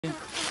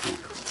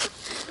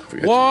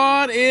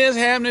What is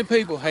happening,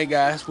 people? Hey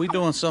guys, we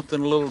doing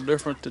something a little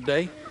different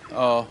today.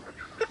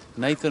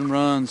 Nathan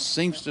runs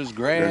Seamster's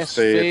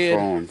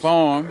Grass-Fed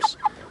Farms,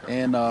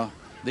 and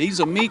these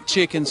are meat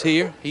chickens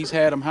here. He's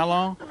had them how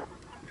long?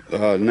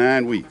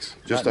 9 weeks.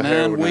 Just about a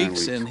hair 9 over 9 weeks,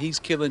 weeks. and he's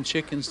killing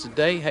chickens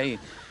today. Hey,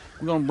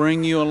 we're gonna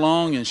bring you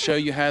along and show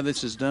you how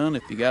this is done.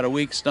 If you got a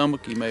weak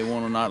stomach, you may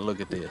want to not look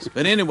at this.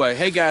 But anyway,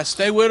 hey guys,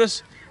 stay with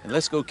us and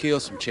let's go kill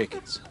some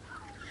chickens.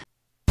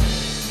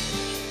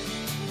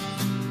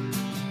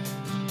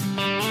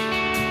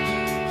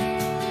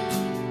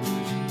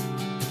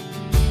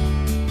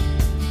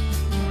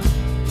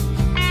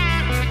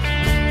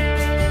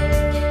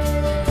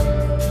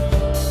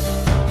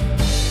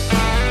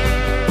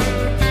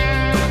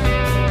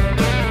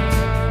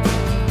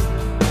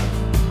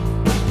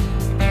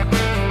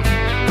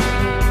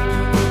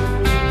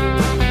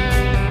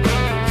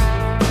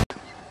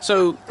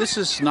 So this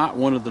is not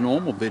one of the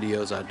normal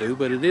videos I do,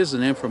 but it is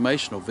an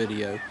informational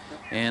video,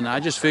 and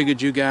I just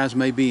figured you guys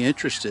may be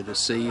interested to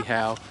see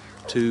how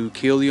to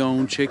kill your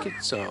own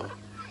chickens,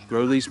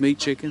 grow these meat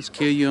chickens,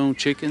 kill your own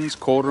chickens,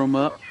 quarter them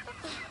up.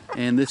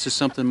 And this is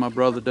something my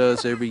brother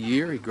does every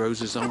year. He grows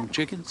his own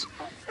chickens.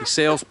 He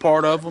sells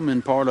part of them,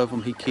 and part of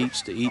them he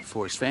keeps to eat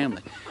for his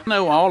family. I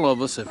know all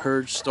of us have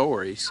heard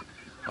stories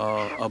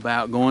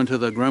about going to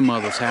their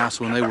grandmother's house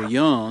when they were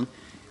young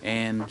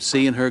and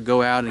seeing her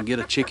go out and get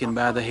a chicken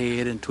by the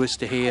head and twist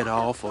the head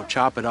off or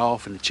chop it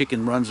off, and the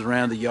chicken runs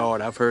around the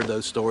yard. I've heard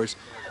those stories.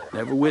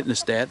 Never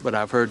witnessed that, but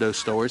I've heard those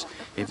stories.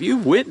 If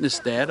you've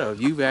witnessed that, or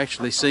if you've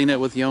actually seen it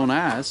with your own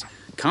eyes,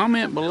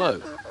 comment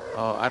below.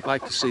 I'd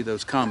like to see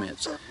those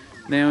comments.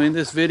 Now in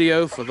this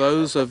video, for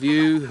those of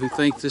you who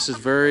think this is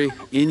very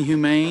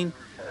inhumane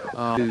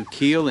to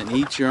kill and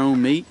eat your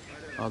own meat,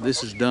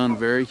 this is done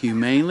very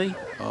humanely,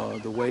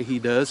 the way he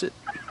does it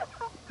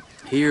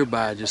here,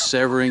 by just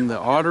severing the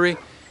artery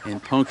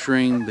and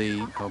puncturing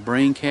the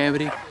brain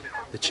cavity.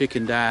 The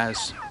chicken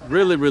dies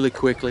really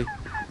quickly,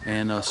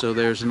 and so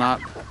there's not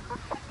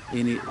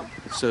any,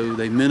 so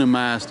they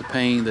minimize the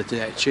pain that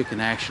that chicken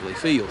actually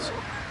feels.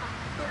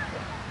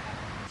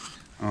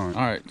 All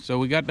right, so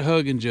we got the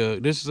hugging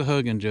jug. This is a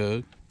hugging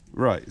jug.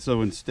 Right,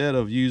 so instead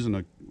of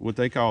using what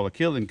they call a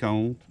killing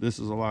cone, this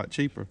is a lot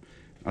cheaper.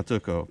 I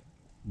took a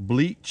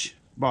bleach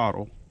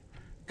bottle,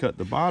 cut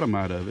the bottom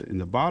out of it,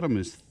 and the bottom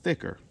is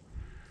thicker.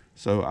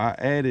 So I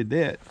added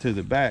that to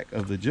the back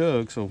of the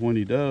jug, so when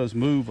he does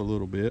move a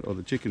little bit, or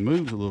the chicken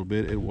moves a little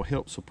bit, it will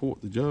help support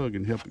the jug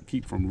and help it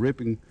keep from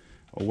ripping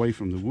away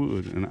from the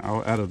wood and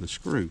out of the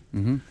screw.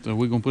 So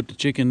we're gonna put the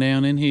chicken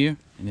down in here,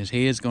 and his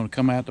head's gonna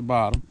come out the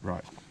bottom.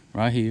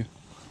 Right here.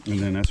 And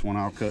then that's when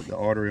I'll cut the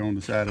artery on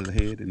the side of the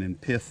head and then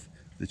pith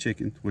the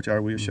chicken, which I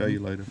will show you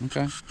later.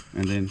 Okay.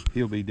 And then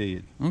he'll be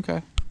dead.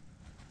 Okay.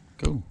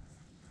 Cool.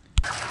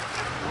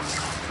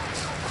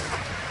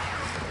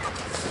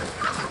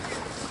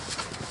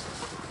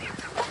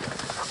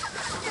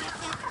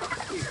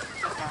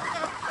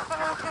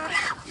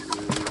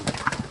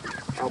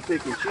 I'll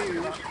pick and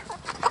choose.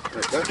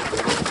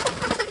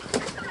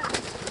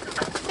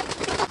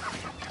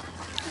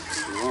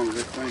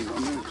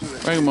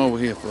 Bring him over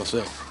here for a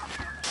second.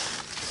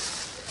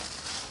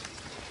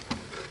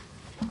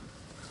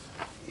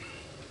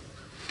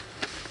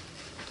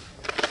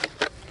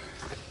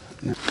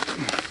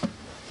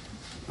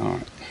 All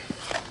right.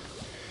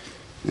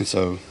 And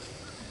so.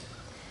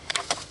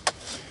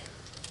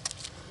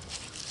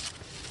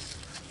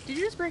 Did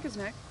you just break his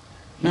neck?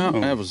 No,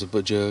 that was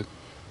a jug.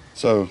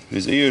 So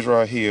his ear's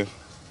right here.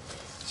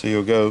 So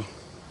you'll go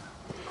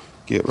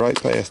get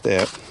right past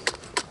that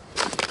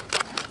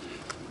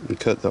and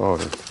cut the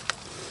artery.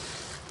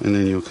 And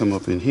then you'll come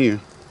up in here.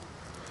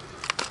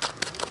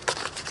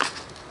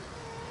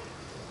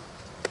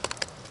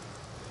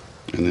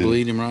 And then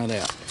bleed him right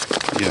out.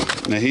 Yeah.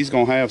 Now he's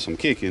gonna have some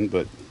kicking,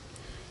 but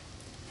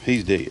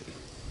he's dead.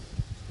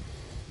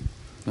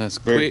 That's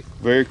quick.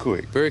 Very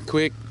quick. Very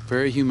quick,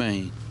 very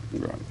humane.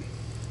 Right.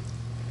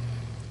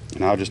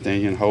 And I'll just stand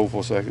here and hold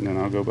for a second, and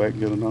I'll go back and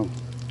get another.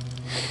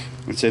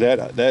 And see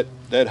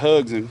that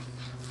hugs him,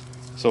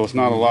 so it's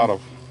not a lot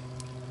of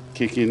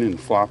kicking and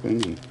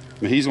flopping. And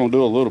I mean, he's gonna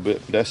do a little bit,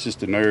 but that's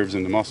just the nerves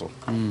and the muscle.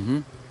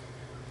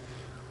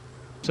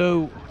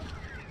 So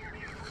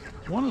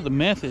one of the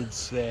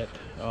methods that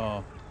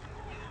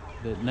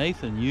that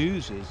Nathan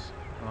uses,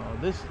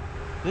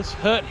 this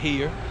hut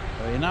here,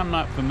 and I'm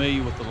not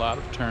familiar with a lot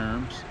of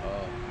terms,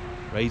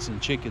 raising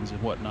chickens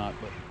and whatnot,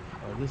 but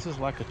this is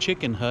like a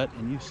chicken hut,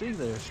 and you see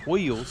there's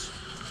wheels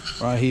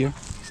right here,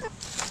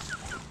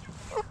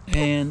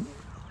 and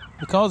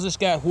because it's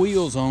got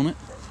wheels on it,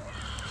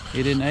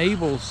 it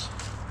enables,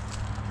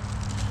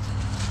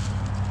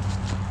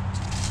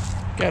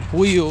 got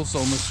wheels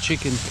on this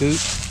chicken coop,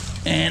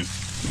 and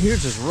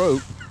here's his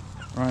rope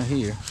right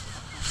here,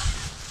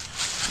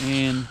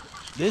 and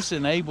this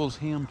enables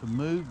him to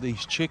move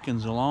these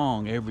chickens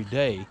along every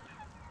day.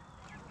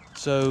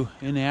 So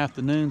in the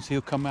afternoons,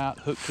 he'll come out,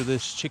 hook to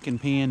this chicken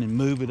pen and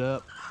move it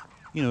up.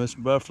 You know, it's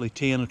roughly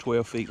 10 or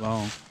 12 feet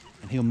long.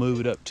 and he'll move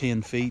it up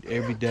 10 feet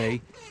every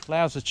day.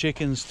 Allows the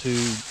chickens to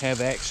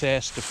have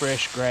access to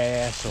fresh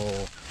grass or,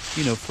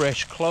 you know,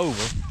 fresh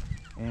clover,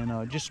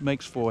 and just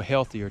makes for a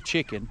healthier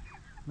chicken.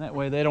 That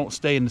way they don't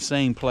stay in the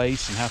same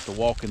place and have to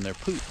walk in their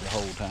poop the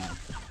whole time,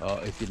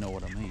 if you know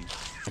what I mean.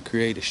 I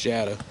create a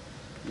shadow.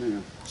 Yeah.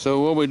 So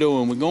what we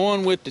doing? We're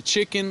going with the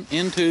chicken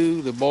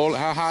into the boil.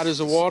 How hot is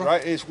the water?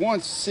 Right, it's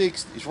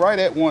 160. It's right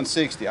at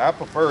 160. I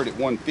preferred it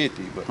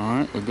 150, but. All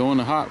right, we're going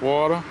to hot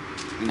water.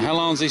 And how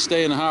long does he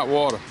stay in the hot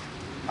water?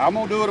 I'm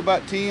gonna do it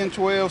about 10,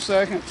 12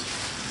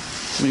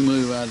 seconds. Let me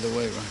move out of the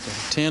way right there.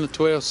 10 to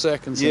 12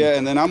 seconds. Yeah,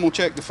 and then I'm gonna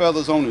check the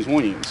feathers on his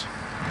wings.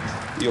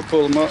 You'll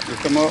pull them up, they'll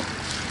come up.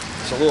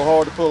 It's a little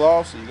hard to pull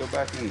off, so you go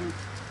back in there.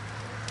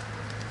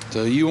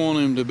 So you want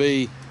him to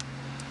be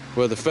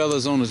where the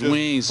feathers on his Just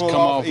wings pull come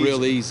off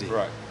real easily. easy.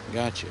 Right.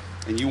 Gotcha.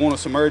 And you want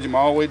to submerge him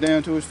all the way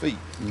down to his feet.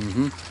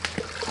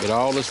 Mm-hmm. Get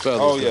all his feathers.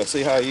 Oh yeah, there.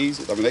 see how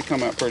easy? I mean, they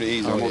come out pretty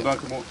easy. Oh, I'm gonna yeah.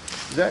 dunk them on.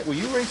 Zach, will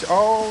you reach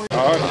all the way?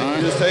 All right, then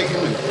you just take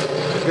him and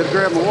just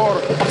grab my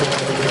water.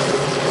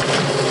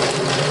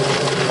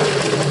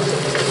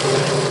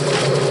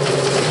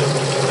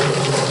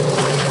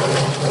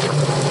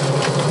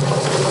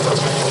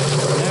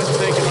 That's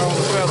taking all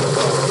the feathers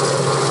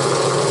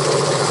off.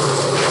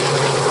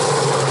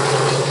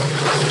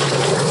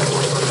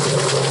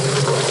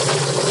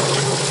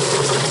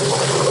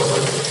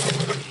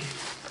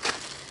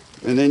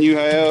 And then you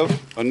have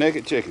a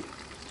naked chicken.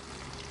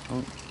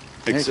 Oh,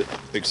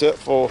 Except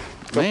for,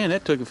 man,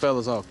 that took the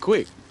feathers off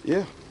quick.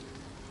 yeah,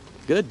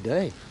 Good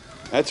day.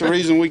 that's the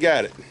reason we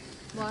got it.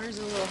 Water's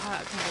a little hot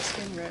because the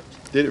skin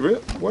ripped Did it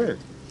rip? Where?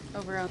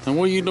 over on. And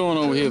what are you doing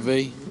over here,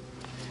 V?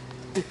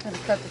 Gonna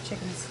cut the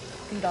chicken's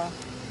feet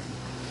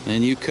off.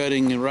 And you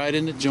cutting it right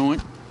in the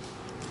joint.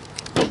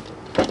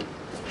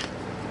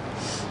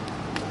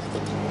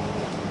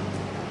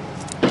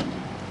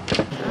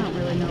 I don't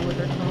really know what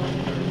they're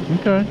called.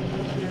 Okay.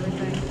 And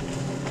everything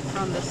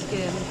from the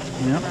skin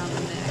Yep. around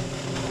the neck.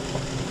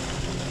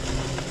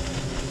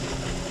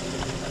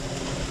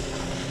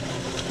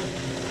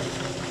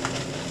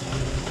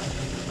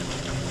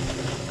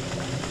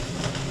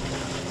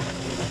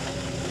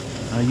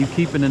 Are you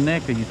keeping the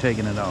neck or are you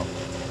taking it off?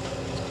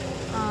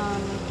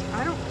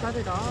 I don't cut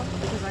it off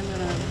because I'm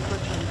gonna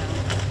push them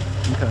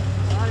down. Okay.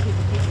 A lot of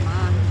people keep them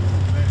on.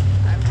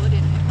 I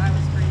wouldn't if I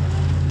was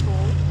freezing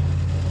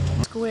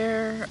cold.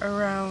 Square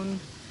around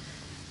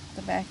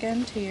the back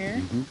end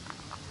here. And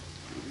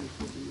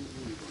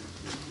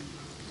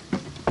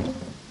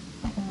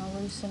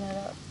I'll loosen it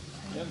up.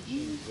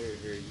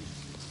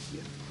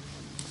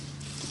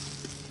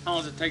 How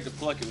long does it take to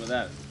pluck it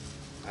without it?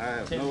 I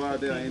have no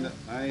idea.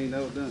 I ain't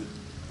never done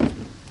it.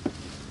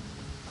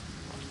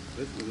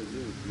 This one is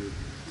really good.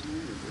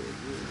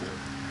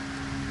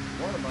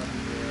 What about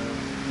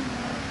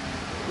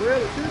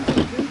Well, it shouldn't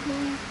be too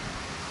close.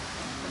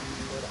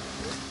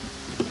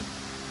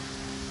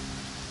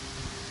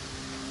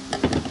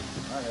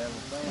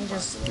 You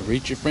just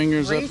reach your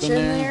fingers reach up in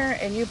there, there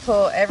and you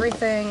pull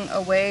everything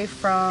away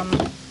from,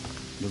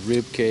 the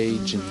rib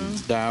cage and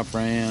the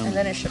diaphragm. and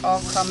then it should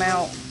all come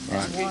out Right.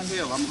 as I can't one.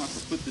 tell. I'm gonna have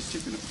to put this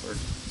chicken up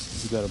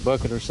first. You got a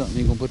bucket or something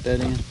you gonna put that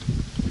in?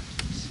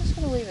 Just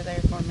gonna leave it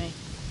there for me.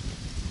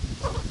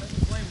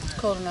 It's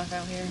cold enough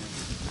out here.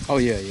 Oh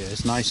yeah,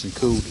 it's nice and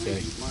cool today.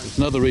 There's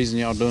another reason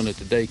y'all doing it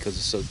today because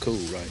it's so cool,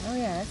 right? Oh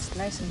yeah, it's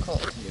nice and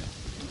cold. Yeah.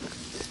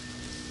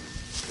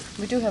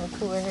 We do have a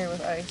cooler here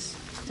with ice.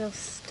 Still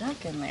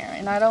stuck in there,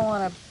 and I don't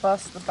want to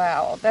bust the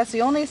bowel. That's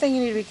the only thing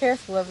you need to be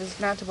careful of, is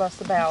not to bust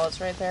the bowel. It's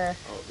right there,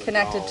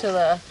 connected to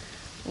the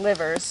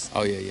livers.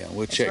 Oh yeah,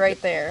 we'll It's check right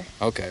it. there.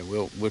 Okay,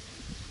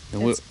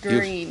 It's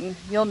green.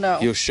 You'll know.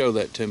 You'll show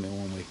that to me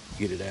when we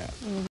get it out.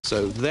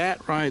 So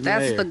that right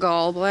That's there. the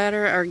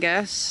gallbladder, our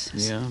guess.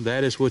 Yeah,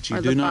 that is what you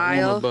Or do the not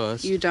bile. want to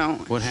bust. You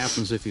don't. What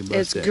happens if you bust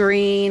It's that?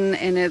 green,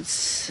 and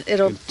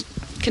it'll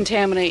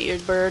contaminate your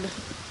bird,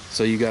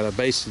 So you got to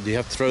basically, do you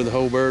have to throw the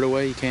whole bird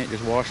away? You can't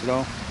just wash it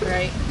off?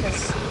 right?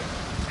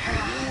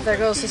 Because there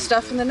goes the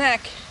stuff in the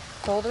neck.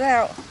 Pulled it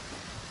out.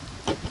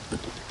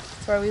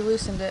 That's why we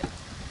loosened it.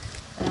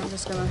 And I'm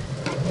just gonna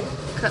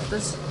cut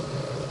this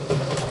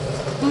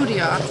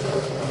booty off.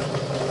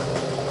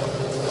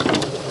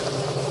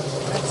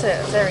 That's it.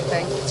 It's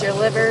everything. It's your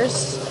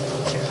livers,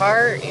 it's your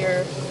heart,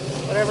 your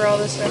whatever all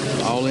this stuff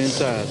is. All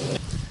inside.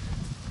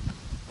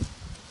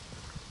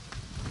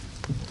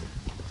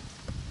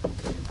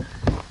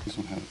 This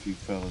one had a few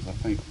fellas. I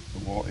think the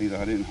wall, either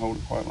I didn't hold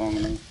it quite long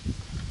enough.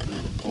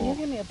 Can you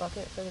give me a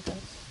bucket for the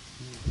things?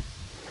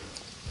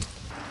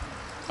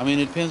 I mean,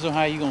 it depends on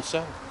how you're going to sew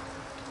it.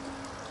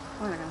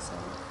 We're not gonna sell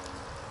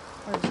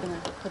it. We're just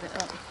gonna put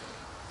it up.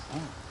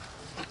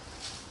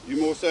 You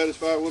more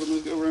satisfied with them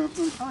as go around,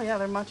 huh? Oh yeah,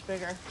 they're much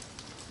bigger.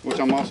 Which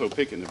I'm also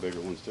picking the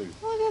bigger ones too.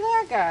 Look at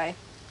that guy.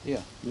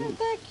 Yeah. Isn't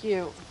that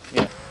cute?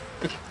 Yeah.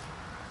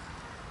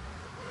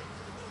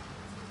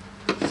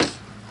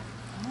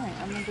 Alright,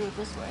 I'm gonna do it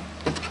this way.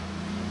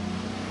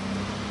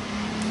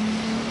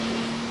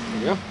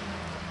 Yeah.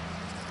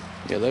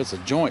 Yeah, there's a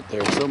joint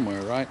there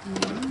somewhere, right?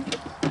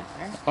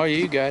 There. Oh, yeah,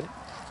 you got it.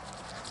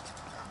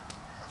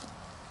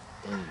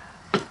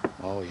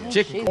 Oh yeah.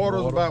 Chicken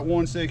quarter's about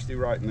 160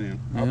 right now.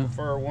 I Yeah.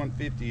 prefer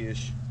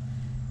 150-ish,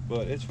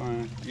 but it's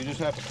fine. You just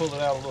have to pull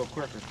it out a little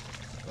quicker.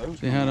 Those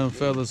See how them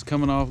feathers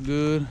coming off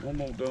good? One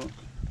more dunk.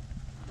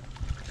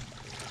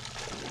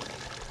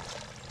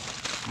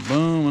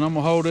 Boom, and I'm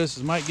gonna hold this.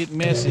 It might get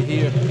messy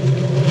here.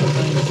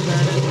 Everything's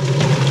turning.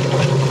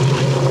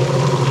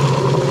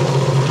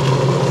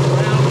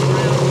 Round and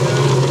round it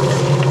goes.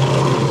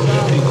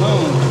 He's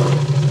hung.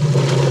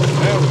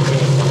 That was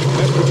good.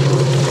 That's good.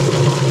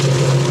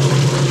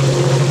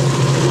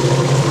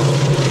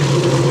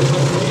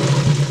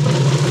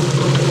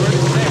 Where'd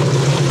it snap?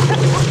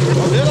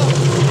 Oh, did I?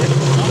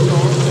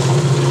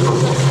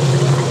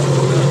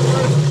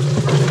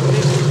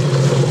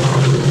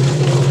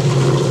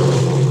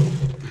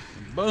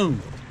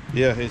 Boom.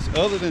 Yeah, it's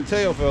other than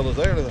tail feathers,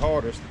 they're the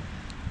hardest.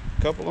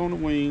 Couple on the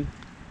wing.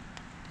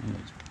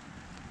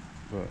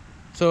 But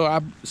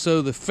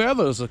So the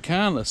feathers are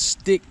kind of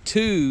stick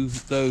to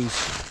those.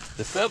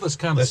 The feathers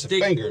kind of that's the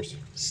stick fingers.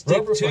 stick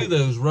Rubber to fingers.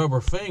 those rubber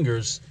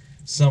fingers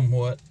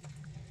somewhat,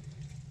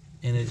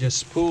 and it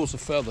just pulls the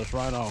feathers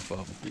right off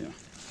of them.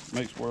 Yeah,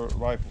 makes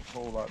rifle a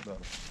whole lot better.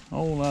 A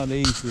whole lot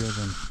easier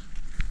than.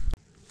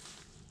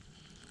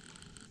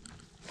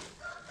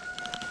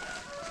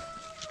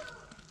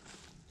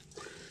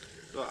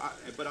 So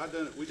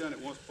but we done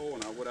it once before,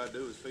 and what I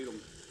do is feed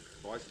them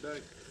twice a day.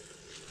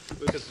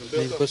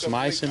 Maybe put some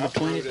ice in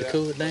between it to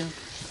cool it down.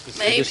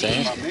 Maybe. Just I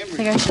ask.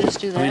 think I should just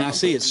do that. I mean, I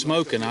see it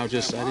smoking. I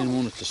didn't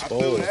want it to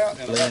spoil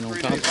laying on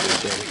top of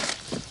each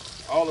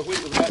other All the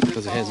wheat was about this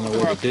because it has long,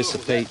 nowhere to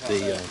dissipate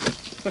the.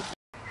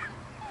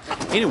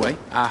 Anyway,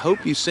 I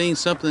hope you've seen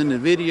something in the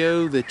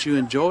video that you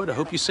enjoyed. I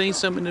hope you've seen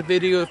something in the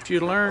video if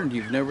you learned.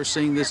 You've never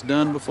seen this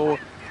done before.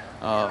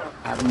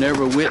 I've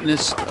never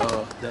witnessed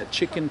that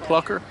chicken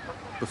plucker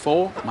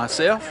before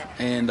myself,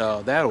 and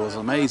that was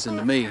amazing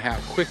to me how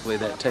quickly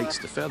that takes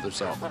the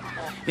feathers off.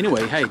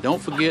 Anyway, hey,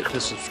 don't forget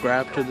to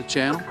subscribe to the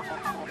channel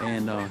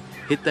and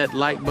hit that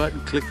like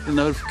button, click the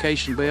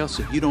notification bell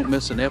so you don't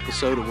miss an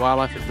episode of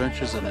Wildlife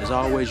Adventures. And as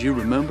always, you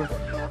remember,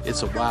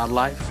 it's a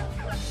wildlife,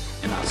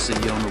 and I'll see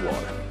you on the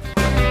water.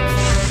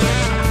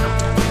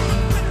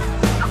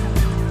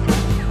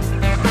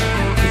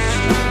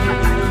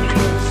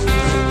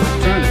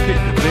 Trying to pick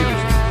the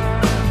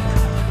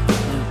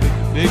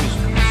biggest